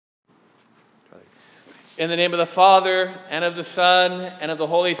In the name of the Father, and of the Son, and of the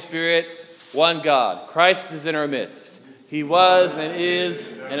Holy Spirit, one God. Christ is in our midst. He was and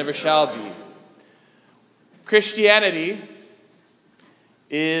is and ever shall be. Christianity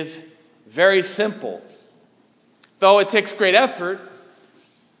is very simple. Though it takes great effort,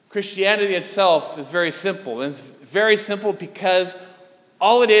 Christianity itself is very simple. And it's very simple because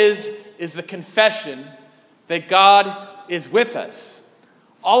all it is the confession that God is with us.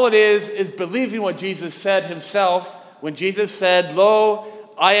 All it is believing what Jesus said himself when Jesus said, "Lo,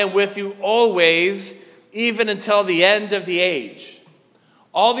 I am with you always, even until the end of the age."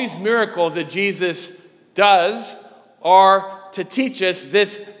 All these miracles that Jesus does are to teach us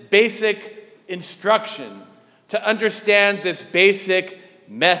this basic instruction, to understand this basic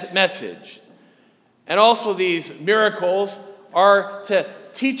message. And also these miracles are to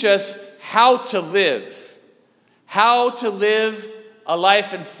teach us how to live a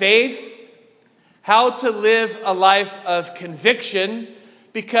life in faith, how to live a life of conviction,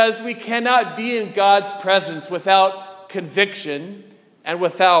 because we cannot be in God's presence without conviction and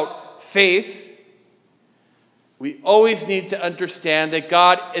without faith. We always need to understand that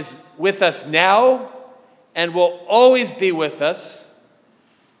God is with us now and will always be with us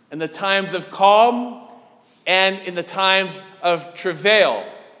in the times of calm and in the times of travail.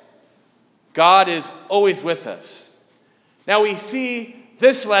 God is always with us. Now we see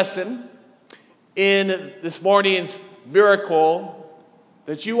this lesson in this morning's miracle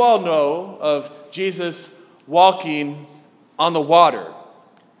that you all know of Jesus walking on the water.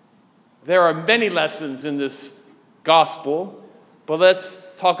 There are many lessons in this gospel, but let's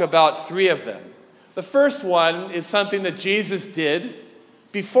talk about three of them. The first one is something that Jesus did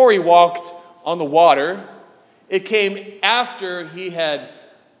before he walked on the water. It came after he had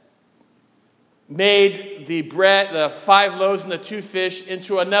made the bread, the 5 loaves and the 2 fish,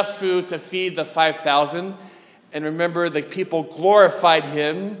 into enough food to feed the 5,000. And remember, the people glorified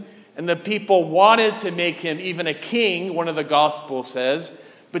him, and the people wanted to make him even a king, one of the Gospels says.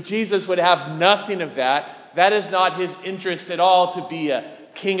 But Jesus would have nothing of that. That is not his interest at all, to be a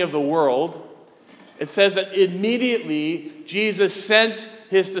king of the world. It says that immediately Jesus sent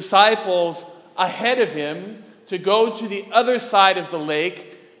his disciples ahead of him to go to the other side of the lake,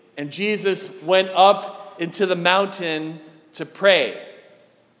 and Jesus went up into the mountain to pray.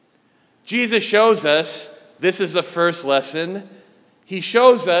 Jesus shows us, this is the first lesson, he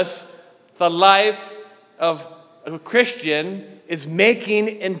shows us the life of a Christian is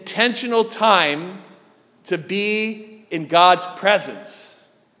making intentional time to be in God's presence.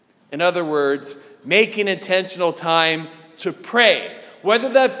 In other words, making intentional time to pray, whether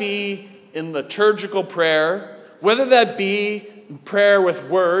that be in liturgical prayer, whether that be prayer with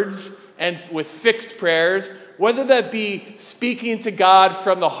words and with fixed prayers, whether that be speaking to God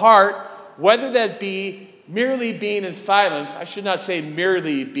from the heart, whether that be merely being in silence. I should not say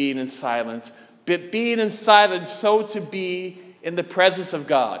merely being in silence, but being in silence so to be in the presence of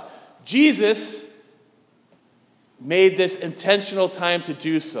God. Jesus made this intentional time to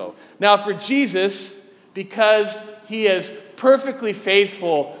do so. Now for Jesus, because he is perfectly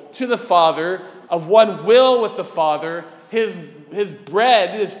faithful to the Father, of one will with the Father, his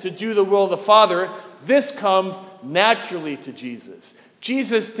bread is to do the will of the Father. This comes naturally to Jesus.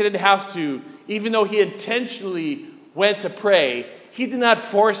 Jesus didn't have to, even though he intentionally went to pray, he did not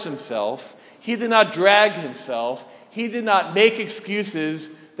force himself. He did not drag himself. He did not make excuses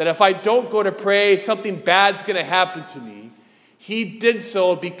that if I don't go to pray, something bad's going to happen to me. He did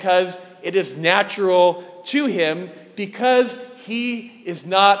so because it is natural to him, because he is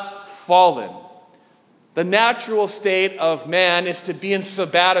not fallen. The natural state of man is to be in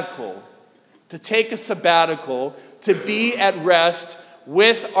sabbatical, to take a sabbatical, to be at rest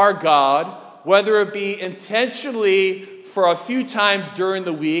with our God, whether it be intentionally for a few times during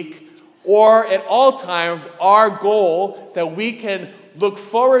the week or at all times. Our goal that we can look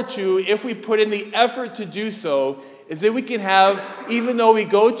forward to, if we put in the effort to do so, is that we can have, even though we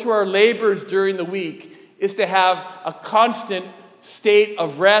go to our labors during the week, is to have a constant state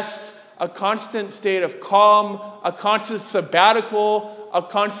of rest, a constant state of calm, a constant sabbatical, a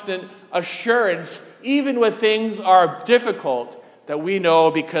constant assurance, even when things are difficult, that we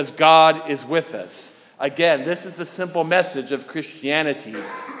know because God is with us. Again, this is a simple message of Christianity,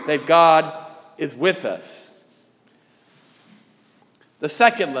 that God is with us. The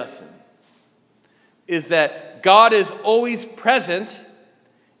second lesson is that God is always present,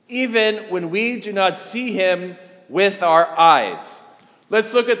 even when we do not see him with our eyes.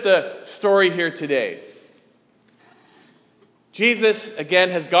 Let's look at the story here today. Jesus, again,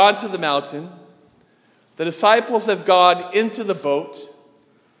 has gone to the mountain. The disciples have gone into the boat.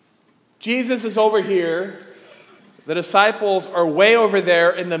 Jesus is over here. The disciples are way over there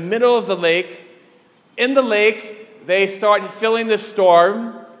in the middle of the lake. In the lake, they start feeling the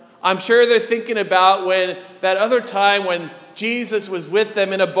storm. I'm sure they're thinking about when that other time when Jesus was with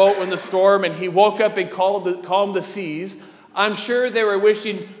them in a boat in the storm and he woke up and calmed the seas. I'm sure they were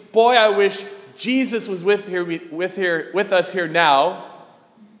wishing, boy, I wish Jesus was with us here now.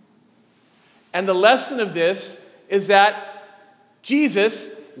 And the lesson of this is that Jesus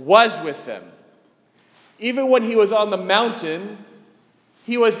was with them. Even when he was on the mountain,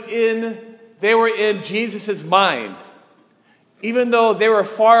 they were in Jesus' mind. Even though they were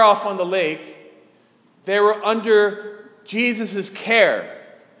far off on the lake, they were under Jesus' care.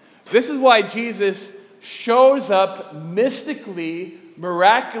 This is why Jesus shows up mystically,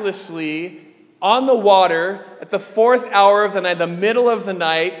 miraculously, on the water at the 4th hour of the night, the middle of the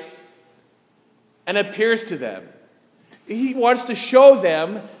night, and appears to them. He wants to show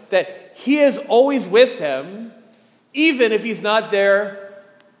them that he is always with them, even if he's not there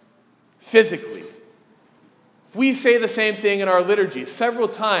physically. We say the same thing in our liturgy several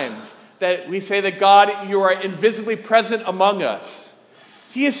times, that we say that God, you are invisibly present among us.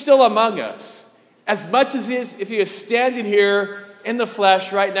 He is still among us, as much as if he is standing here in the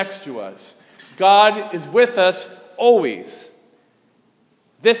flesh right next to us. God is with us always.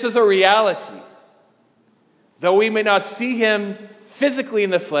 This is a reality. Though we may not see him physically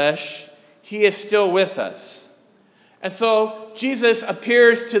in the flesh, he is still with us. And so Jesus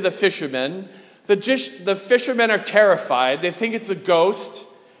appears to the fishermen. The fishermen are terrified. They think it's a ghost.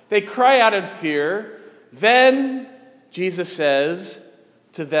 They cry out in fear. Then Jesus says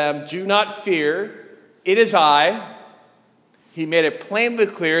to them, "Do not fear. It is I." He made it plainly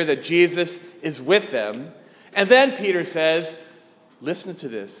clear that Jesus is with them. And then Peter says, listen to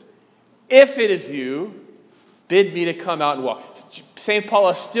this, "If it is you, bid me to come out and walk." St.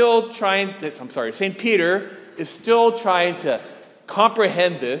 Peter is still trying to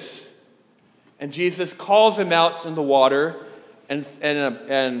comprehend this. And Jesus calls him out in the water. And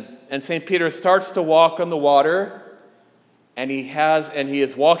St. Peter starts to walk on the water. And he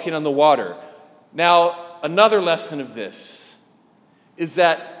is walking on the water. Now, another lesson of this is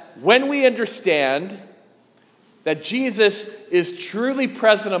that when we understand that Jesus is truly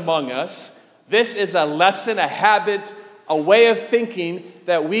present among us, this is a lesson, a habit, a way of thinking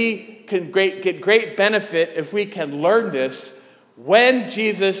that we can get great benefit if we can learn this. When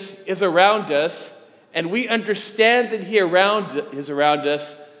Jesus is around us and we understand that he is around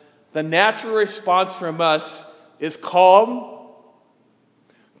us, the natural response from us is calm,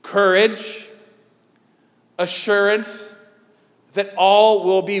 courage, assurance that all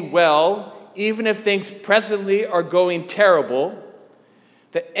will be well, even if things presently are going terrible,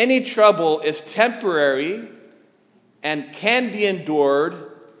 that any trouble is temporary and can be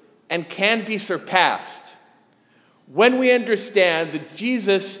endured and can be surpassed. When we understand that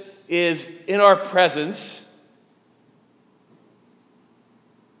Jesus is in our presence,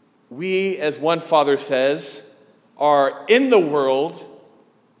 we, as one father says, are in the world,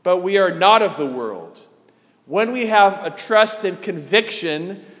 but we are not of the world. When we have a trust and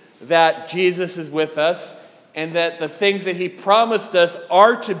conviction that Jesus is with us and that the things that he promised us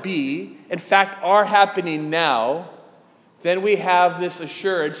are to be, in fact, are happening now, then we have this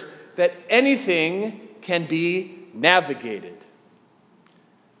assurance that anything can be navigated.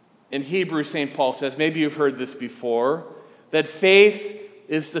 In Hebrews, St. Paul says, maybe you've heard this before, that faith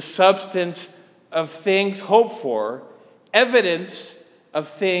is the substance of things hoped for, evidence of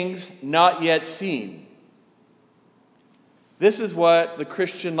things not yet seen. This is what the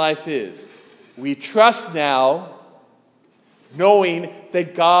Christian life is. We trust now, knowing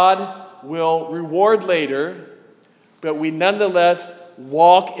that God will reward later, but we nonetheless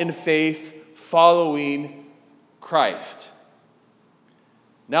walk in faith following Christ.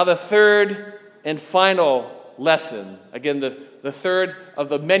 Now the third and final lesson, again, the third of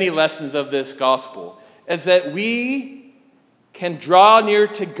the many lessons of this gospel, is that we can draw near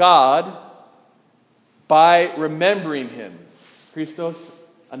to God by remembering him. Christos,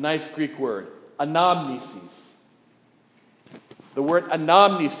 a nice Greek word, anamnesis. The word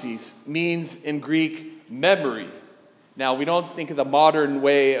anamnesis means in Greek memory. Now, we don't think of the modern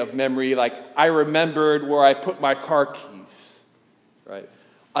way of memory like I remembered where I put my car keys, right?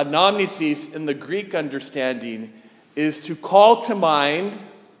 Anamnesis in the Greek understanding is to call to mind,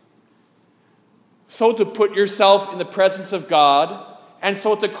 so to put yourself in the presence of God, and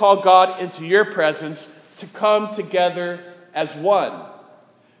so to call God into your presence to come together as one.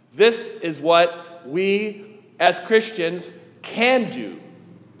 This is what we as Christians can do.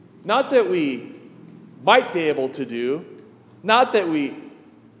 Not that we might be able to do, not that we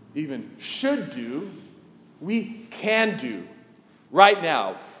even should do, we can do right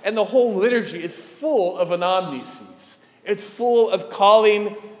now. And the whole liturgy is full of anamneses. It's full of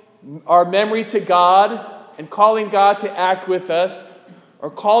calling our memory to God and calling God to act with us, or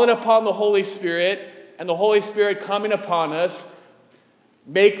calling upon the Holy Spirit and the Holy Spirit coming upon us.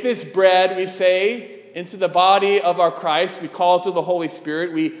 Make this bread, we say, into the body of our Christ. We call it to the Holy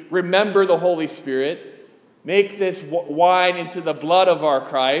Spirit. We remember the Holy Spirit. Make this wine into the blood of our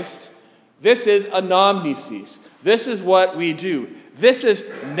Christ. This is anamnesis. This is what we do. This is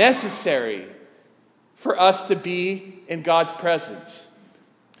necessary for us to be in God's presence.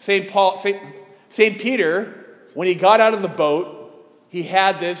 St. Peter, when he got out of the boat, he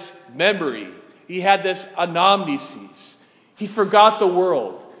had this memory. He had this anamnesis. He forgot the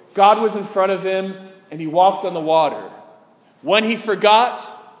world. God was in front of him, and he walked on the water. When he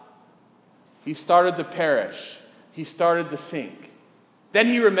forgot, he started to perish. He started to sink. Then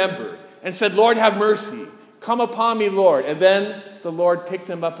he remembered and said, Lord, have mercy. Come upon me, Lord. And then the Lord picked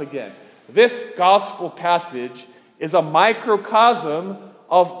him up again. This gospel passage is a microcosm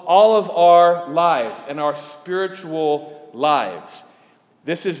of all of our lives and our spiritual lives.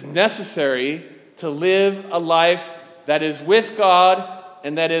 This is necessary to live a life that is with God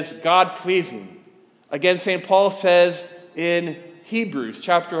and that is God-pleasing. Again, St. Paul says in Hebrews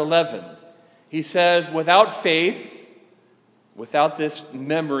chapter 11, he says, without faith, without this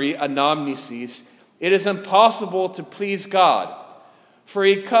memory, anamnesis, it is impossible to please God. For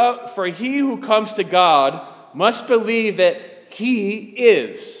he who comes to God must believe that he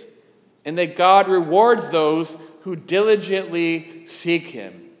is, and that God rewards those who diligently seek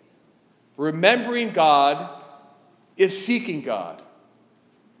him. Remembering God is seeking God.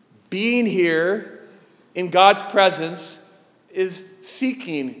 Being here in God's presence is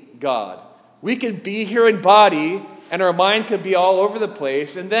seeking God. We can be here in body, and our mind can be all over the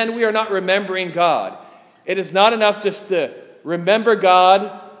place, and then we are not remembering God. It is not enough just to remember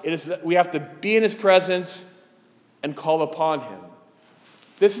God. We have to be in his presence and call upon him.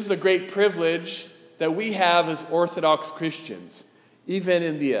 This is a great privilege that we have as Orthodox Christians. Even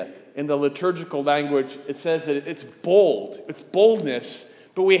in the liturgical language, it says that it's bold. It's boldness.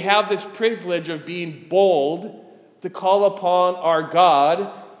 But we have this privilege of being bold to call upon our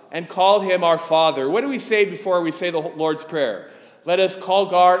God and call him our Father. What do we say before we say the Lord's Prayer? Let us call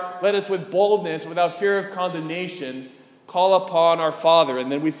God, let us with boldness, without fear of condemnation, call upon our Father.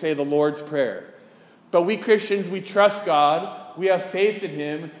 And then we say the Lord's Prayer. But we Christians, we trust God. We have faith in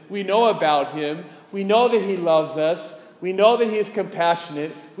him. We know about him. We know that he loves us. We know that he is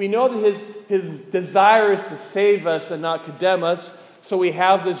compassionate. We know that his desire is to save us and not condemn us. So we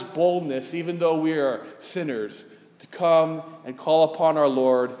have this boldness, even though we are sinners, to come and call upon our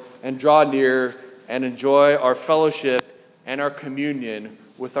Lord and draw near and enjoy our fellowship and our communion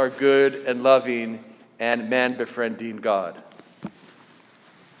with our good and loving and man-befriending God.